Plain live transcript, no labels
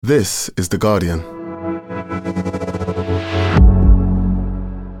This is The Guardian.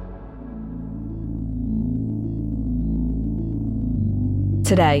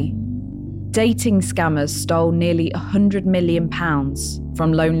 Today, dating scammers stole nearly £100 million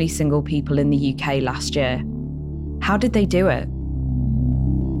from lonely single people in the UK last year. How did they do it?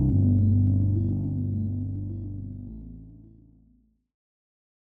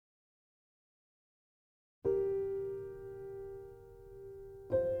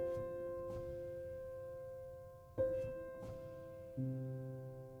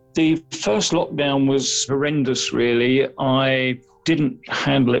 The first lockdown was horrendous, really. I didn't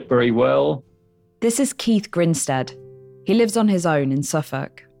handle it very well. This is Keith Grinstead. He lives on his own in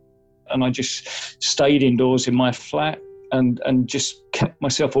Suffolk. And I just stayed indoors in my flat and just kept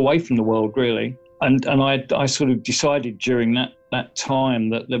myself away from the world, really. And I sort of decided during that time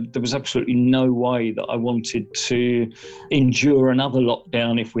that there was absolutely no way that I wanted to endure another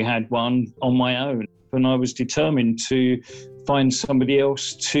lockdown if we had one on my own. And I was determined to find somebody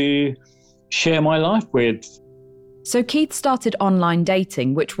else to share my life with. So Keith started online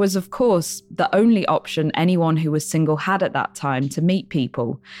dating, which was, of course, the only option anyone who was single had at that time to meet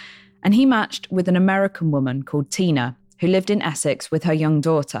people. And he matched with an American woman called Tina, who lived in Essex with her young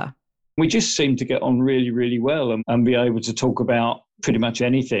daughter. We just seemed to get on really, really well and be able to talk about pretty much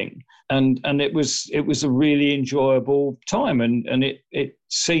anything. And it was a really enjoyable time and it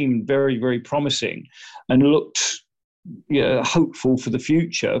seemed very, very promising and looked hopeful for the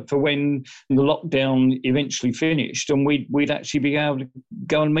future for when the lockdown eventually finished and we'd actually be able to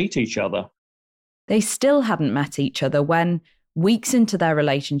go and meet each other. They still hadn't met each other when, weeks into their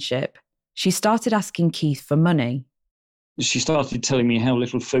relationship, she started asking Keith for money. She started telling me how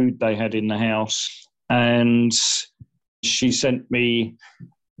little food they had in the house, and she sent me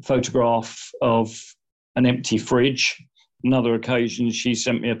a photograph of an empty fridge. Another occasion, she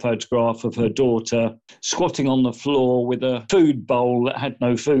sent me a photograph of her daughter squatting on the floor with a food bowl that had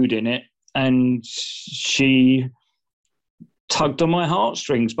no food in it. And she tugged on my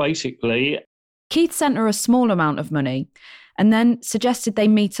heartstrings, basically. Keith sent her a small amount of money and then suggested they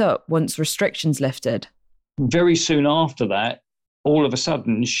meet up once restrictions lifted. Very soon after that, all of a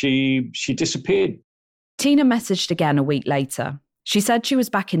sudden, she disappeared. Tina messaged again a week later. She said she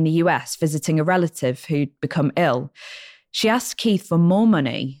was back in the US visiting a relative who'd become ill. She asked Keith for more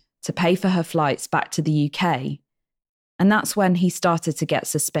money to pay for her flights back to the UK. And that's when he started to get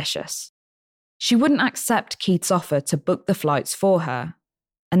suspicious. She wouldn't accept Keith's offer to book the flights for her.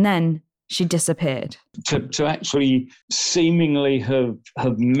 And then she disappeared. To actually seemingly have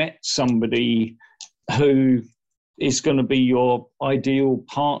met somebody who is going to be your ideal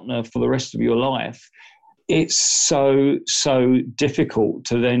partner for the rest of your life, it's so difficult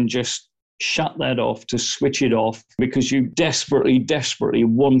to then just shut that off, to switch it off, because you desperately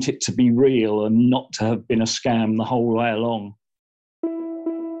want it to be real and not to have been a scam the whole way along.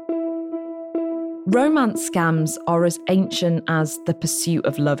 Romance scams are as ancient as the pursuit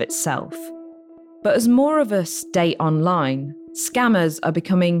of love itself. But as more of us date online, scammers are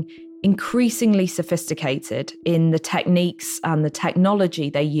becoming increasingly sophisticated in the techniques and the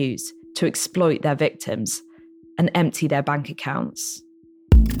technology they use to exploit their victims and empty their bank accounts.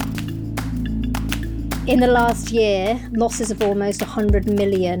 In the last year, losses of almost 100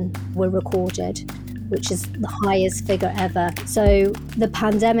 million were recorded, which is the highest figure ever. So the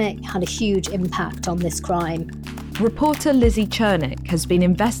pandemic had a huge impact on this crime. Reporter Lizzie Chernick has been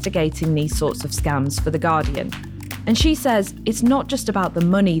investigating these sorts of scams for The Guardian. And she says it's not just about the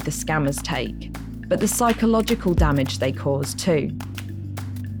money the scammers take, but the psychological damage they cause too.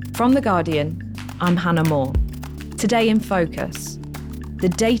 From The Guardian, I'm Hannah Moore. Today in Focus, the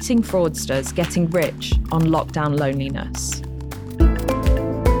dating fraudsters getting rich on lockdown loneliness.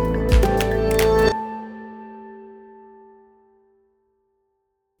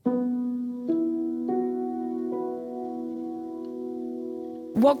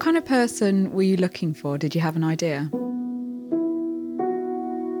 What kind of person were you looking for? Did you have an idea?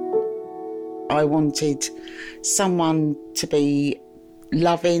 I wanted someone to be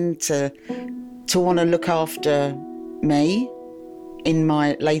loving, to want to look after me in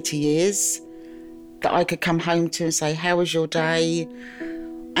my later years, that I could come home to and say, how was your day?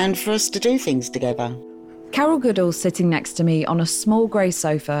 And for us to do things together. Carol Goodall's sitting next to me on a small grey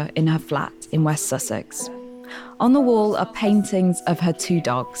sofa in her flat in West Sussex. On the wall are paintings of her two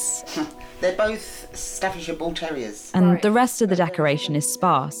dogs. They're both Staffordshire Bull Terriers. And the rest of the decoration is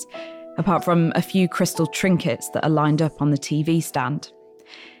sparse, apart from a few crystal trinkets that are lined up on the TV stand.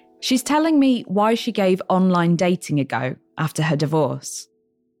 She's telling me why she gave online dating a go after her divorce.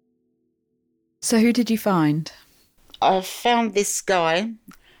 So who did you find? I found this guy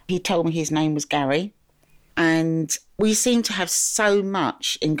He told me his name was Gary, and we seemed to have so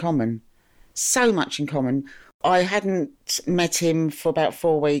much in common. So much in common. I hadn't met him for about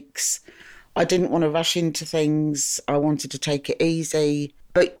 4 weeks. I didn't want to rush into things. I wanted to take it easy.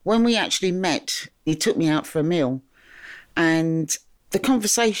 But when we actually met, he took me out for a meal, and the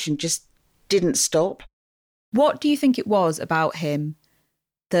conversation just didn't stop. What do you think it was about him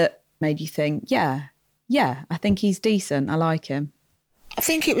that made you think, yeah, I think he's decent, I like him? I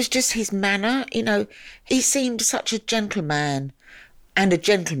think it was just his manner. You know, he seemed such a gentleman and a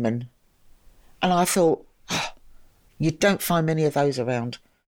gentleman. And I thought, oh, you don't find many of those around.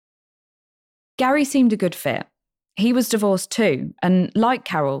 Gary seemed a good fit. He was divorced too, and like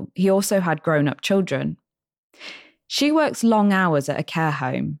Carol, he also had grown-up children. She works long hours at a care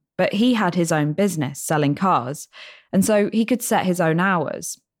home, but he had his own business selling cars, and so he could set his own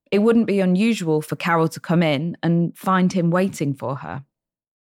hours. It wouldn't be unusual for Carol to come in and find him waiting for her.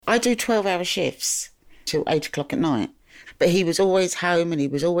 I do 12-hour shifts till 8 o'clock at night, but he was always home and he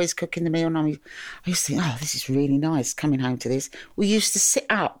was always cooking the meal, and I used to think, oh, this is really nice coming home to this. We used to sit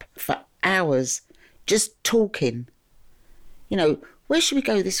up for hours just talking. You know, where should we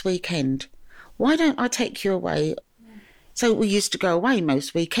go this weekend? Why don't I take you away? So we used to go away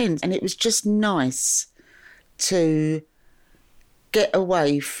most weekends, and it was just nice to get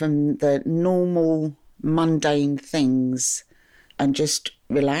away from the normal, mundane things and just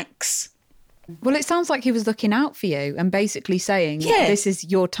relax. Well, it sounds like he was looking out for you and basically saying, this is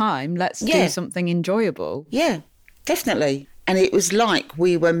your time, let's do something enjoyable. Yeah, definitely. And it was like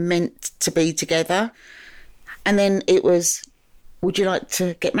we were meant to be together. And then it was, would you like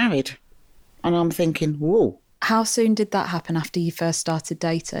to get married? And I'm thinking, whoa. How soon did that happen after you first started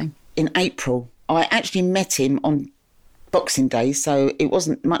dating? In April. I actually met him on Boxing Day, so it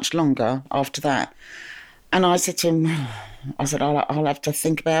wasn't much longer after that. And I said to him, I'll have to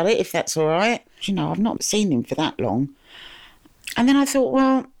think about it if that's all right. You know, I've not seen him for that long. And then I thought,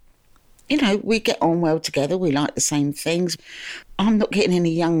 well, you know, we get on well together. We like the same things. I'm not getting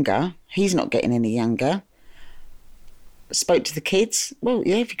any younger. He's not getting any younger. Spoke to the kids. Well,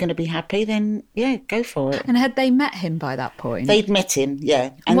 yeah, if you're going to be happy, then, yeah, go for it. And had they met him by that point? They'd met him,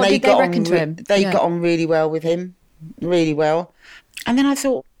 yeah. And what did they reckon to him? They got on really well with him, really well. And then I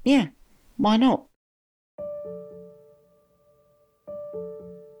thought, yeah, why not?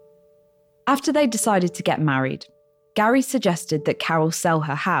 After they decided to get married, Gary suggested that Carol sell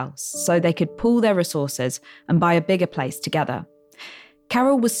her house so they could pool their resources and buy a bigger place together.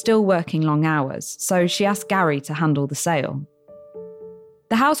 Carol was still working long hours, so she asked Gary to handle the sale.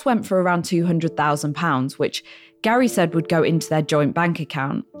 The house went for around £200,000, which Gary said would go into their joint bank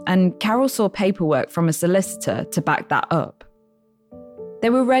account, and Carol saw paperwork from a solicitor to back that up. They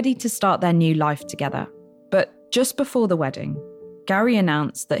were ready to start their new life together, but just before the wedding, Gary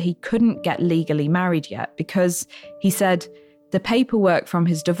announced that he couldn't get legally married yet because, he said, the paperwork from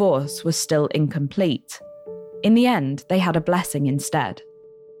his divorce was still incomplete. In the end, they had a blessing instead.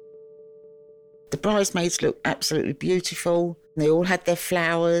 The bridesmaids looked absolutely beautiful. They all had their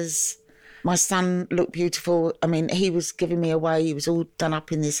flowers. My son looked beautiful. I mean, he was giving me away. He was all done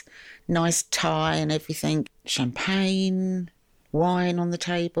up in this nice tie and everything. Champagne, wine on the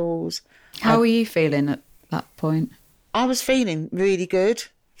tables. How were you feeling at that point? I was feeling really good,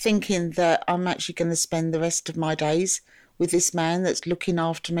 thinking that I'm actually going to spend the rest of my days with this man that's looking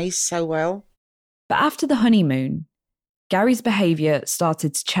after me so well. But after the honeymoon, Gary's behaviour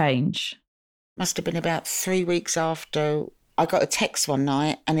started to change. Must have been about 3 weeks after. I got a text one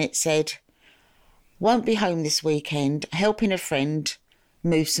night and it said, won't be home this weekend, helping a friend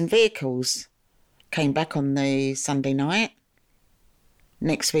move some vehicles. Came back on the Sunday night.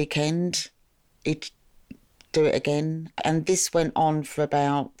 Next weekend, he'd do it again. And this went on for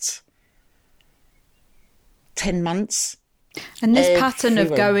about 10 months. And this pattern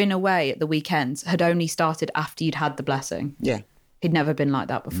of going away at the weekends had only started after you'd had the blessing? Yeah. He'd never been like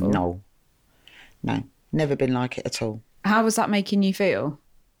that before? No, never been like it at all. How was that making you feel?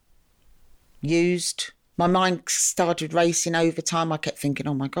 Used. My mind started racing over time. I kept thinking,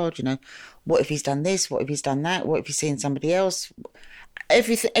 oh my God, you know, what if he's done this? What if he's done that? What if he's seeing somebody else?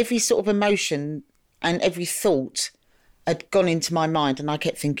 Every sort of emotion and every thought had gone into my mind, and I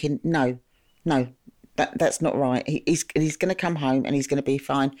kept thinking, no, that's not right. He's going to come home and he's going to be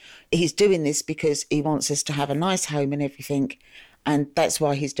fine. He's doing this because he wants us to have a nice home and everything, and that's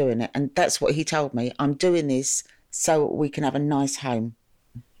why he's doing it. And that's what he told me. I'm doing this so we can have a nice home.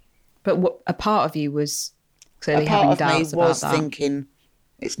 But a part of you was clearly having doubts about that. A part of me was thinking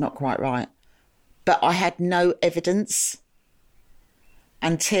it's not quite right. But I had no evidence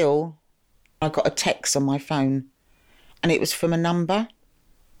until I got a text on my phone, and it was from a number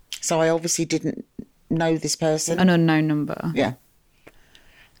So I obviously didn't know this person. An unknown number. Yeah.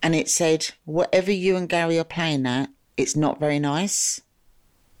 And it said, whatever you and Gary are playing at, it's not very nice.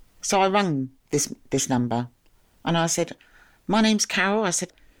 So I rang this number and I said, my name's Carol. I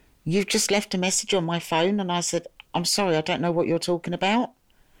said, you've just left a message on my phone. And I said, I'm sorry, I don't know what you're talking about.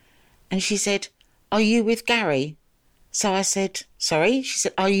 And she said, are you with Gary? So I said, sorry? She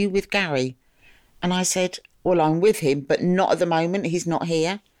said, are you with Gary? And I said, well, I'm with him, but not at the moment. He's not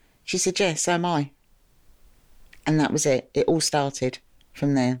here. She said, yes, so am I. And that was it. It all started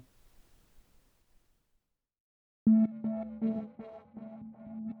from there.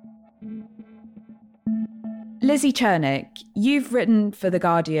 Lizzie Chernick, you've written for The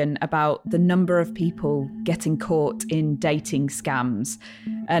Guardian about the number of people getting caught in dating scams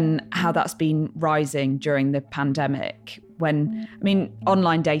and how that's been rising during the pandemic when,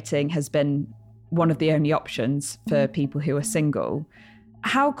 online dating has been one of the only options for people who are single.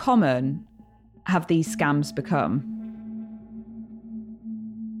 How common have these scams become?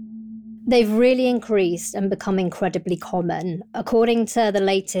 They've really increased and become incredibly common. According to the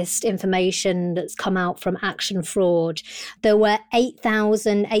latest information that's come out from Action Fraud, there were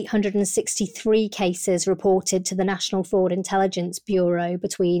 8,863 cases reported to the National Fraud Intelligence Bureau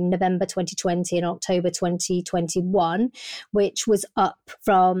between November 2020 and October 2021, which was up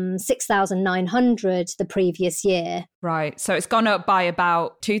from 6,900 the previous year. Right, so it's gone up by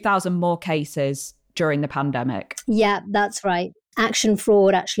about 2,000 more cases during the pandemic. Yeah, that's right. Action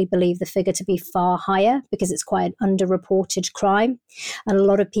Fraud actually believe the figure to be far higher because it's quite an underreported crime. And a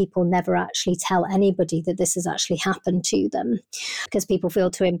lot of people never actually tell anybody that this has actually happened to them because people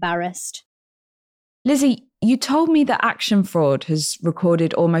feel too embarrassed. Lizzie, you told me that Action Fraud has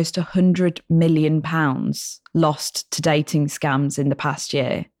recorded almost £100 million lost to dating scams in the past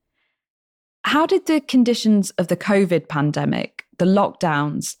year. How did the conditions of the COVID pandemic, the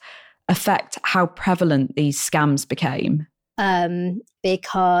lockdowns, affect how prevalent these scams became?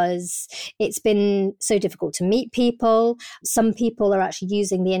 Because it's been so difficult to meet people. Some people are actually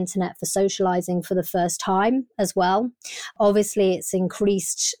using the internet for socializing for the first time as well. Obviously, it's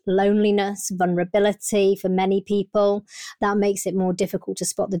increased loneliness, vulnerability for many people. That makes it more difficult to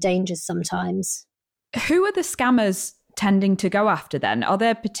spot the dangers sometimes. Who are the scammers tending to go after then? Are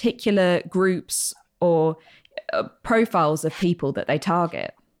there particular groups or profiles of people that they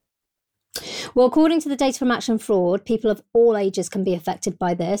target? Well, according to the data from Action Fraud, people of all ages can be affected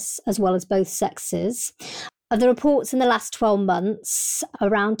by this, as well as both sexes. Of the reports in the last 12 months,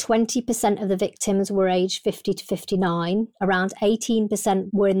 around 20% of the victims were aged 50 to 59, around 18%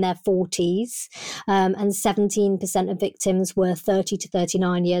 were in their 40s, and 17% of victims were 30 to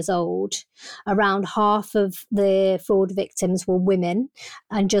 39 years old. Around half of the fraud victims were women,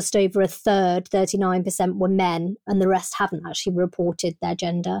 and just over a third, 39%, were men, and the rest haven't actually reported their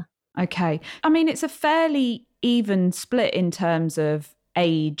gender. Okay. It's a fairly even split in terms of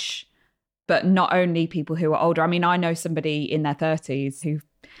age, but not only people who are older. I know somebody in their 30s who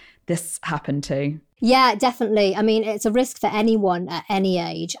this happened to. Yeah, definitely. It's a risk for anyone at any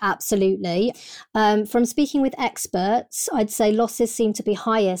age, absolutely. From speaking with experts, I'd say losses seem to be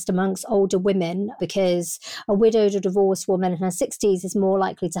highest amongst older women because a widowed or divorced woman in her 60s is more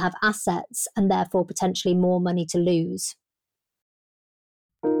likely to have assets and therefore potentially more money to lose.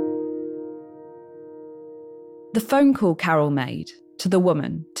 The phone call Carol made to the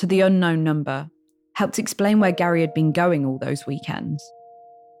woman, to the unknown number, helped explain where Gary had been going all those weekends.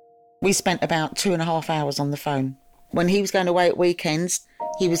 We spent about 2.5 hours on the phone. When he was going away at weekends,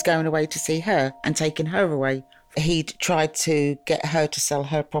 he was going away to see her and taking her away. He'd tried to get her to sell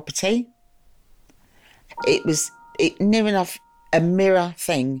her property. It was near enough a mirror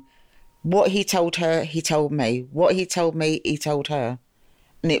thing. What he told her, he told me. What he told me, he told her.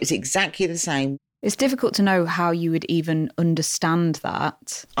 And it was exactly the same. It's difficult to know how you would even understand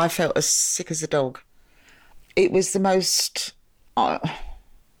that. I felt as sick as a dog. It was the most...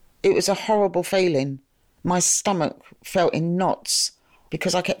 it was a horrible feeling. My stomach felt in knots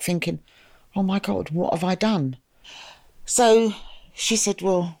because I kept thinking, oh my God, what have I done? So she said,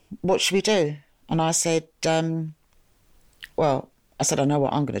 well, what should we do? And I said, I know what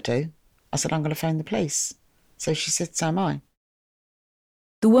I'm going to do. I said, I'm going to phone the police. So she said, so am I.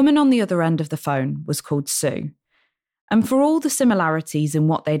 The woman on the other end of the phone was called Sue. And for all the similarities in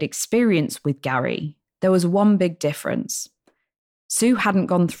what they'd experienced with Gary, there was one big difference. Sue hadn't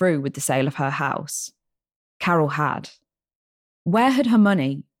gone through with the sale of her house. Carol had. Where had her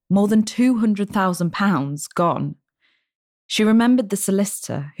money, more than £200,000, gone? She remembered the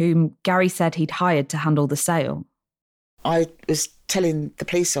solicitor whom Gary said he'd hired to handle the sale. I was telling the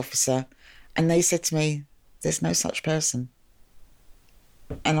police officer and they said to me, there's no such person.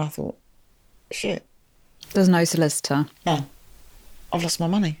 And I thought, shit. There's no solicitor. No, I've lost my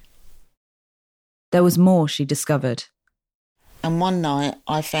money. There was more she discovered. And one night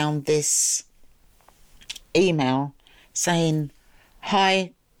I found this email saying,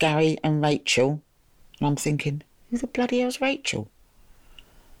 "Hi, Gary and Rachel." And I'm thinking, who the bloody hell's Rachel?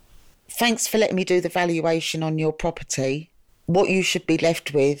 "Thanks for letting me do the valuation on your property. What you should be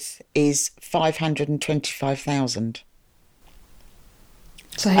left with is 525,000.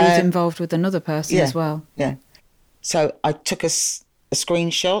 So he was involved with another person as well? Yeah. So I took a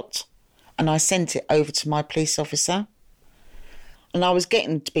screenshot and I sent it over to my police officer. And I was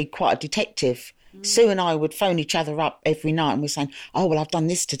getting to be quite a detective. Sue and I would phone each other up every night and we're saying, "Oh, well, I've done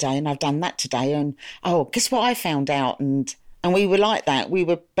this today and I've done that today. And, oh, guess what I found out?" And we were like that. We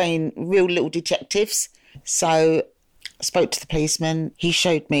were being real little detectives. So I spoke to the policeman. He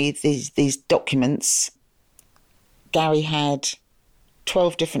showed me these documents. Gary had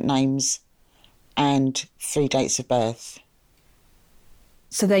 12 different names and 3 dates of birth.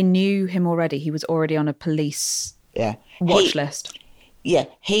 So they knew him already? He was already on a police watch list? Yeah,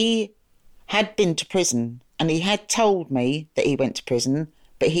 he had been to prison and he had told me that he went to prison,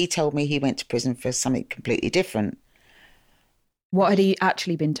 but he told me he went to prison for something completely different. What had he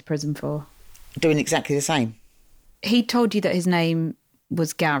actually been to prison for? Doing exactly the same. He told you that his name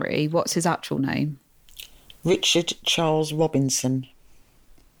was Gary. What's his actual name? Richard Charles Robinson.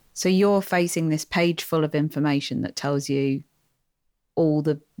 So you're facing this page full of information that tells you all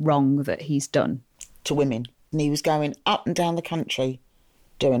the wrong that he's done. To women. And he was going up and down the country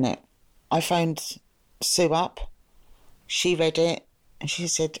doing it. I phoned Sue up. She read it and she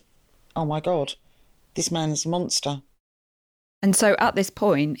said, "Oh my God, this man's a monster." And so at this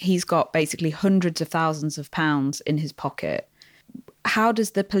point, he's got basically hundreds of thousands of pounds in his pocket. How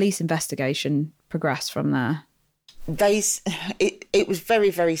does the police investigation progress from there? It was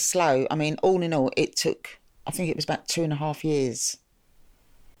very, very slow. I mean, all in all, it took, I think it was about 2.5 years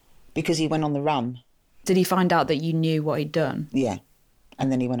because he went on the run. Did he find out that you knew what he'd done? Yeah.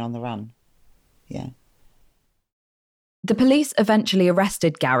 And then he went on the run. Yeah. The police eventually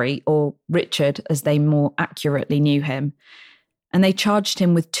arrested Gary, or Richard as they more accurately knew him, and they charged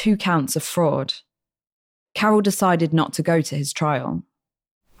him with 2 counts of fraud. Carol decided not to go to his trial.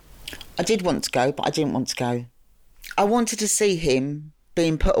 I did want to go, but I didn't want to go. I wanted to see him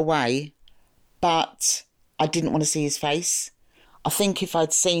being put away, but I didn't want to see his face. I think if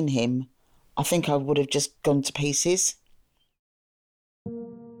I'd seen him, I think I would have just gone to pieces.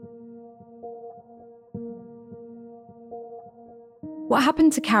 What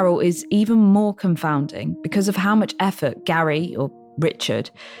happened to Carol is even more confounding because of how much effort Gary, or Richard,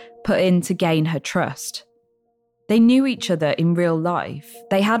 put in to gain her trust. They knew each other in real life.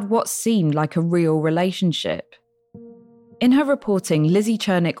 They had what seemed like a real relationship. In her reporting, Lizzie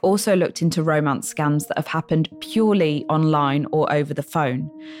Chernick also looked into romance scams that have happened purely online or over the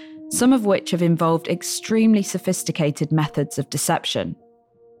phone, some of which have involved extremely sophisticated methods of deception.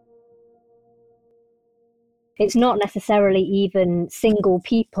 It's not necessarily even single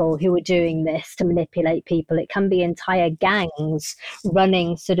people who are doing this to manipulate people. It can be entire gangs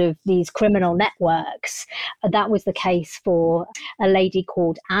running sort of these criminal networks. That was the case for a lady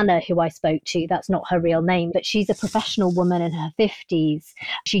called Anna, who I spoke to. That's not her real name, but she's a professional woman in her 50s.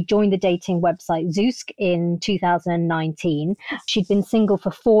 She joined the dating website Zoosk in 2019. She'd been single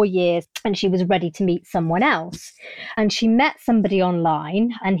for 4 years and she was ready to meet someone else. And she met somebody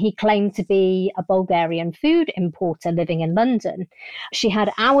online and he claimed to be a Bulgarian food importer living in London. She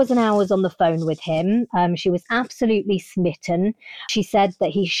had hours and hours on the phone with him. She was absolutely smitten. She said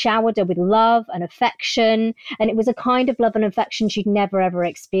that he showered her with love and affection, and it was a kind of love and affection she'd never ever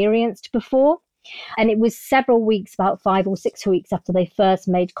experienced before. And it was several weeks, about 5 or 6 weeks after they first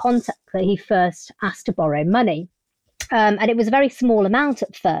made contact, that he first asked to borrow money. And it was a very small amount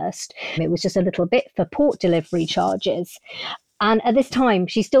at first. It was just a little bit for port delivery charges. And at this time,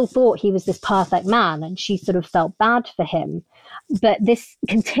 she still thought he was this perfect man and she sort of felt bad for him. But this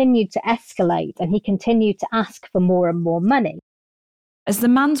continued to escalate and he continued to ask for more and more money. As the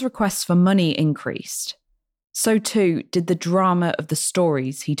man's requests for money increased, so too did the drama of the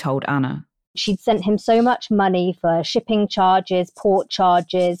stories he told Anna. She'd sent him so much money for shipping charges, port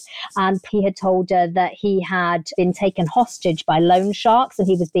charges, and he had told her that he had been taken hostage by loan sharks and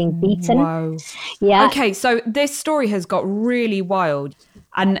he was being beaten. Whoa. Yeah. Okay, so this story has got really wild.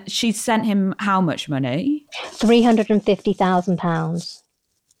 And she sent him how much money? £350,000.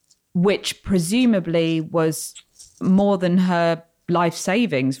 Which presumably was more than her life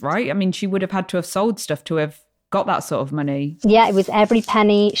savings, right? I mean, she would have had to have sold stuff to have got that sort of money. Yeah, it was every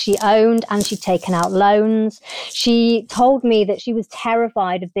penny she owned, and she'd taken out loans. She told me that she was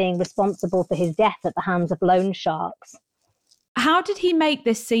terrified of being responsible for his death at the hands of loan sharks. How did he make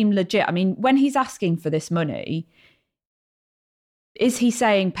this seem legit? I mean, when he's asking for this money, is he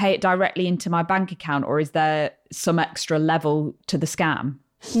saying pay it directly into my bank account, or is there some extra level to the scam?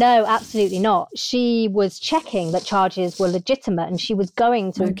 No, absolutely not. She was checking that charges were legitimate, and she was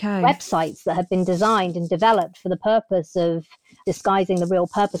going to websites that had been designed and developed for the purpose of disguising the real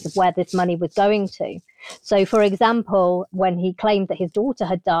purpose of where this money was going to. So, for example, when he claimed that his daughter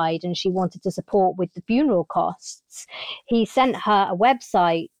had died and she wanted to support with the funeral costs, he sent her a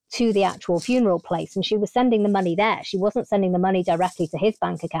website to the actual funeral place, and she was sending the money there. She wasn't sending the money directly to his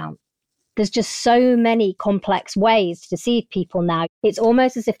bank account. There's just so many complex ways to deceive people now. It's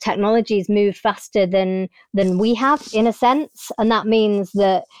almost as if technology has moved faster than we have, in a sense. And that means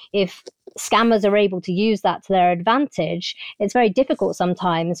that if scammers are able to use that to their advantage, it's very difficult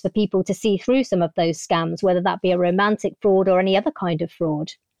sometimes for people to see through some of those scams, whether that be a romantic fraud or any other kind of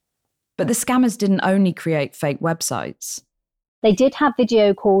fraud. But the scammers didn't only create fake websites. They did have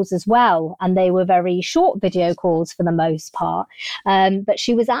video calls as well, and they were very short video calls for the most part. But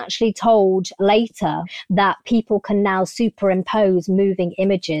she was actually told later that people can now superimpose moving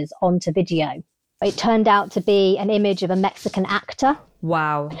images onto video. It turned out to be an image of a Mexican actor.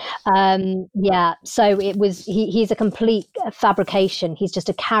 Wow. Yeah, so it was, he's a complete fabrication. He's just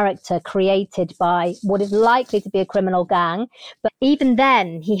a character created by what is likely to be a criminal gang. But even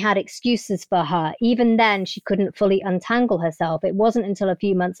then, he had excuses for her. Even then, she couldn't fully untangle herself. It wasn't until a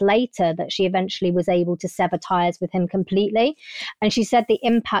few months later that she eventually was able to sever ties with him completely. And she said the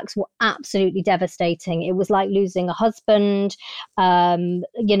impacts were absolutely devastating. It was like losing a husband, losing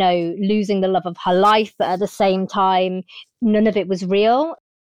the love of her life, but at the same time, none of it was real.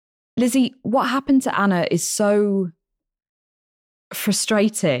 Lizzie, what happened to Anna is so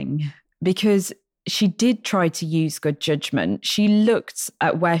frustrating because she did try to use good judgment. She looked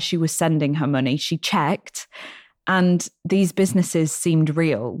at where she was sending her money. She checked, and these businesses seemed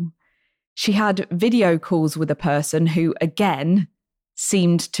real. She had video calls with a person who, again,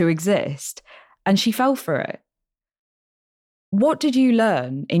 seemed to exist, and she fell for it. What did you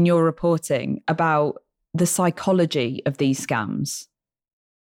learn in your reporting about the psychology of these scams?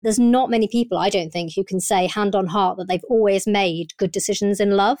 There's not many people, I don't think, who can say hand on heart that they've always made good decisions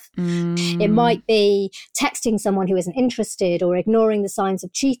in love. It might be texting someone who isn't interested or ignoring the signs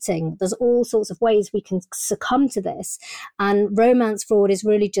of cheating. There's all sorts of ways we can succumb to this. And romance fraud is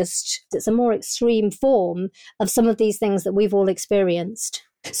really it's a more extreme form of some of these things that we've all experienced.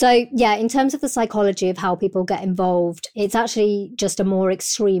 So, yeah, in terms of the psychology of how people get involved, it's actually just a more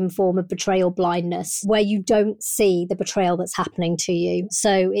extreme form of betrayal blindness where you don't see the betrayal that's happening to you.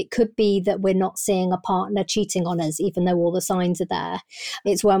 So it could be that we're not seeing a partner cheating on us, even though all the signs are there.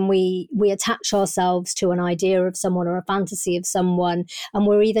 It's when we attach ourselves to an idea of someone or a fantasy of someone, and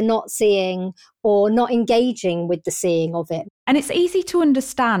we're either not seeing or not engaging with the seeing of it. And it's easy to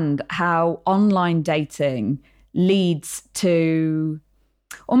understand how online dating leads to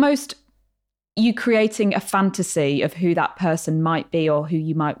almost you creating a fantasy of who that person might be or who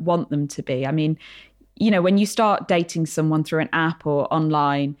you might want them to be. I mean, when you start dating someone through an app or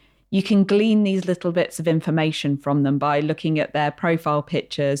online, you can glean these little bits of information from them by looking at their profile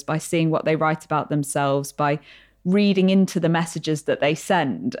pictures, by seeing what they write about themselves, by reading into the messages that they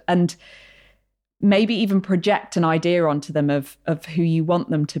send, and maybe even project an idea onto them of who you want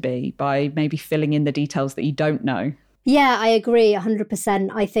them to be by maybe filling in the details that you don't know. Yeah, I agree 100%.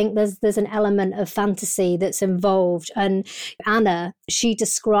 I think there's an element of fantasy that's involved. And Anna, she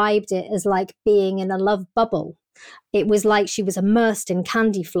described it as like being in a love bubble. It was like she was immersed in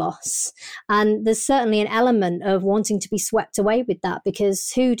candy floss. And there's certainly an element of wanting to be swept away with that,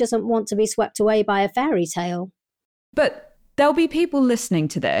 because who doesn't want to be swept away by a fairy tale? But there'll be people listening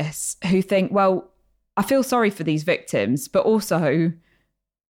to this who think, well, I feel sorry for these victims, but also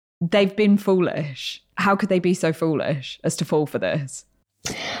they've been foolish. How could they be so foolish as to fall for this?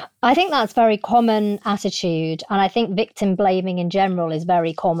 I think that's a very common attitude. And I think victim blaming in general is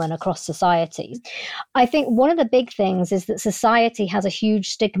very common across societies. I think one of the big things is that society has a huge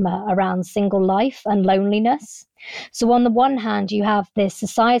stigma around single life and loneliness. So on the one hand, you have this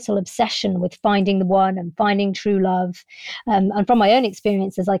societal obsession with finding the one and finding true love. And from my own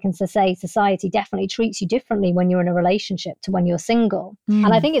experiences, I can say society definitely treats you differently when you're in a relationship to when you're single.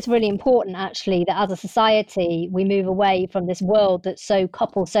 And I think it's really important, actually, that as a society, we move away from this world that's so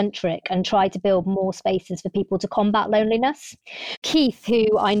couple-centric centric and try to build more spaces for people to combat loneliness. Keith,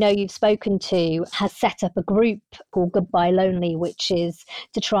 who I know you've spoken to, has set up a group called Goodbye Lonely, which is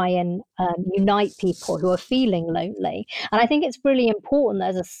to try and unite people who are feeling lonely. And I think it's really important that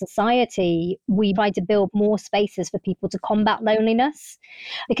as a society, we try to build more spaces for people to combat loneliness.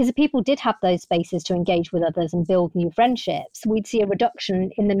 Because if people did have those spaces to engage with others and build new friendships, we'd see a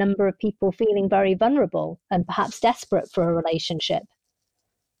reduction in the number of people feeling very vulnerable and perhaps desperate for a relationship.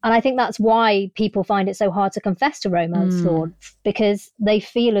 And I think that's why people find it so hard to confess to romance lords, because they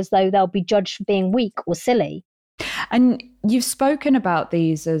feel as though they'll be judged for being weak or silly. And you've spoken about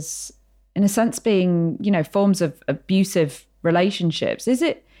these as, in a sense, being, you know, forms of abusive relationships. Is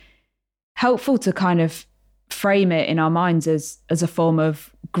it helpful to kind of frame it in our minds as a form of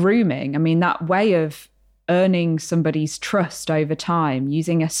grooming? I mean, that way of earning somebody's trust over time,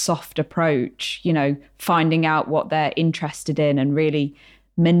 using a soft approach, you know, finding out what they're interested in and really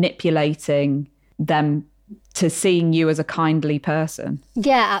manipulating them to seeing you as a kindly person.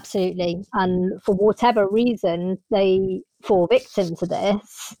 Yeah, absolutely. And for whatever reason they fall victim to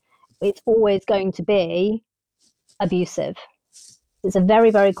this, it's always going to be abusive. It's a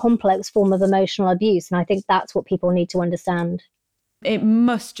very, very complex form of emotional abuse. And I think that's what people need to understand. It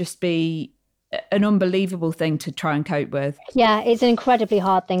must just be an unbelievable thing to try and cope with. Yeah, it's an incredibly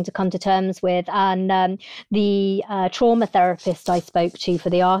hard thing to come to terms with. And the trauma therapist I spoke to for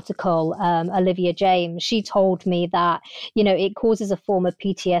the article, Olivia James, she told me that, you know, it causes a form of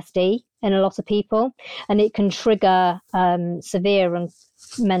PTSD in a lot of people, and it can trigger severe and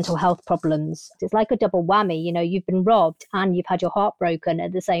mental health problems. It's like a double whammy. You know, you've been robbed and you've had your heart broken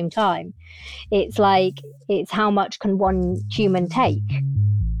at the same time. It's like, it's how much can one human take?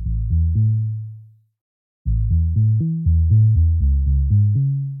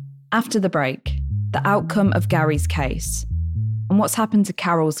 After the break, the outcome of Gary's case and what's happened to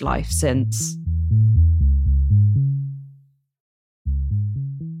Carol's life since.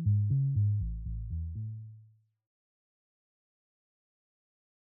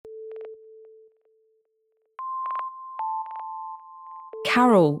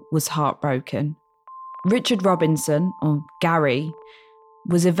 Carol was heartbroken. Richard Robinson, or Gary,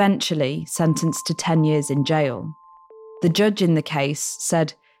 was eventually sentenced to 10 years in jail. The judge in the case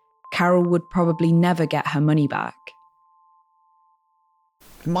said Carol would probably never get her money back.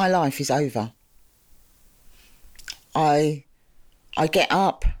 My life is over. I get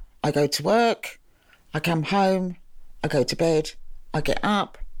up, I go to work, I come home, I go to bed, I get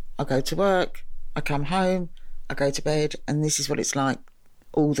up, I go to work, I come home, I go to bed, and this is what it's like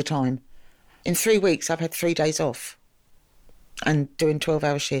all the time. In 3 weeks, I've had 3 days off and doing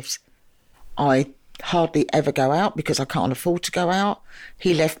 12-hour shifts. I hardly ever go out because I can't afford to go out.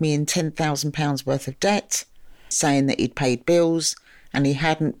 He left me in £10,000 worth of debt, saying that he'd paid bills, and he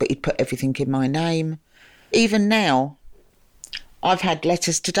hadn't, but he'd put everything in my name. Even now, I've had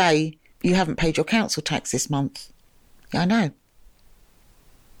letters today, you haven't paid your council tax this month. Yeah, I know.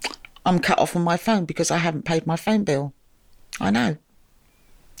 I'm cut off on my phone because I haven't paid my phone bill. I know.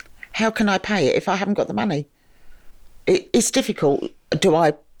 How can I pay it if I haven't got the money? It's difficult. Do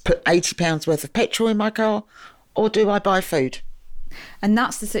I put £80 worth of petrol in my car, or do I buy food? And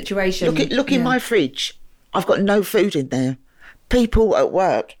that's the situation. Look in my fridge. I've got no food in there. People at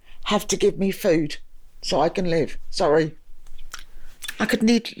work have to give me food so I can live. Sorry. I could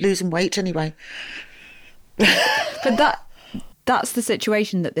need losing weight anyway. But that's the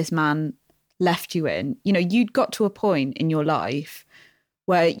situation that this man left you in. You know, you'd got to a point in your life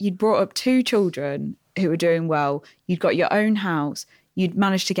where you'd brought up 2 children who were doing well. You'd got your own house. You'd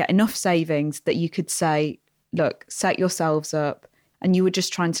managed to get enough savings that you could say, look, set yourselves up. And you were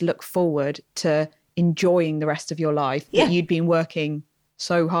just trying to look forward to enjoying the rest of your life that you'd been working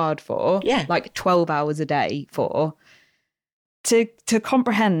so hard for, like 12 hours a day for. To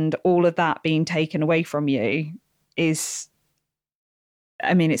comprehend all of that being taken away from you is,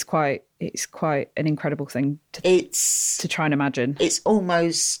 I mean, it's quite an incredible thing to try and imagine. It's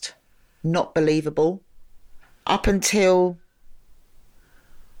almost not believable. Up until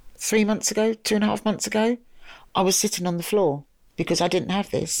 3 months ago, 2.5 months ago, I was sitting on the floor because I didn't have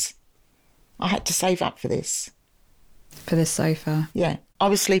this. I had to save up for this. For this sofa? Yeah. I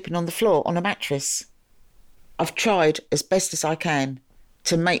was sleeping on the floor on a mattress. I've tried as best as I can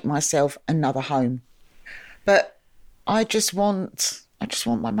to make myself another home. But I just want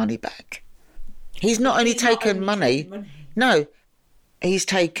my money back. He's not only taken money. No. He's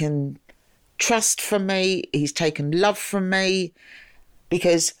taken trust from me. He's taken love from me,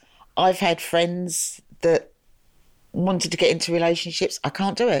 because I've had friends that wanted to get into relationships. I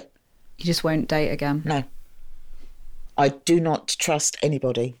can't do it. You just won't date again? No. I do not trust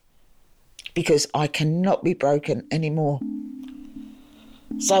anybody. because I cannot be broken anymore.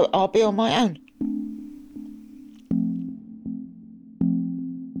 So I'll be on my own.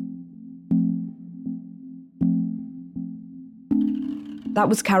 That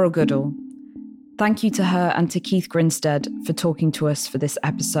was Carol Goodall. Thank you to her and to Keith Grinstead for talking to us for this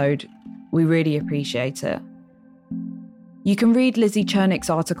episode. We really appreciate it. You can read Lizzie Chernick's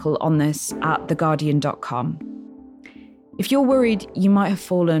article on this at theguardian.com. If you're worried you might have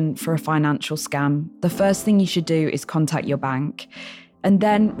fallen for a financial scam, the first thing you should do is contact your bank and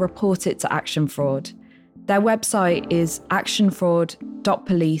then report it to Action Fraud. Their website is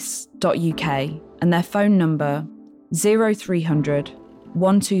actionfraud.police.uk and their phone number 0300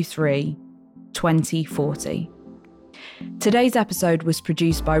 123 2040. Today's episode was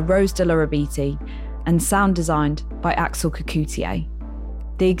produced by Rose de la Rabiti and sound designed by Axel Kakoutié.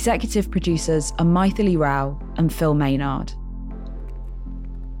 The executive producers are Maithili Rao and Phil Maynard.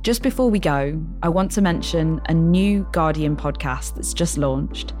 Just before we go, I want to mention a new Guardian podcast that's just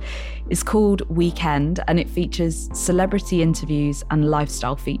launched. It's called Weekend and it features celebrity interviews and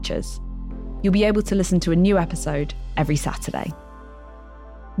lifestyle features. You'll be able to listen to a new episode every Saturday.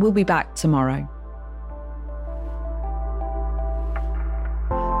 We'll be back tomorrow.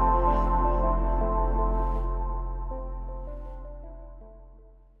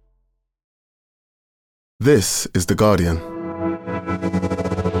 This is The Guardian.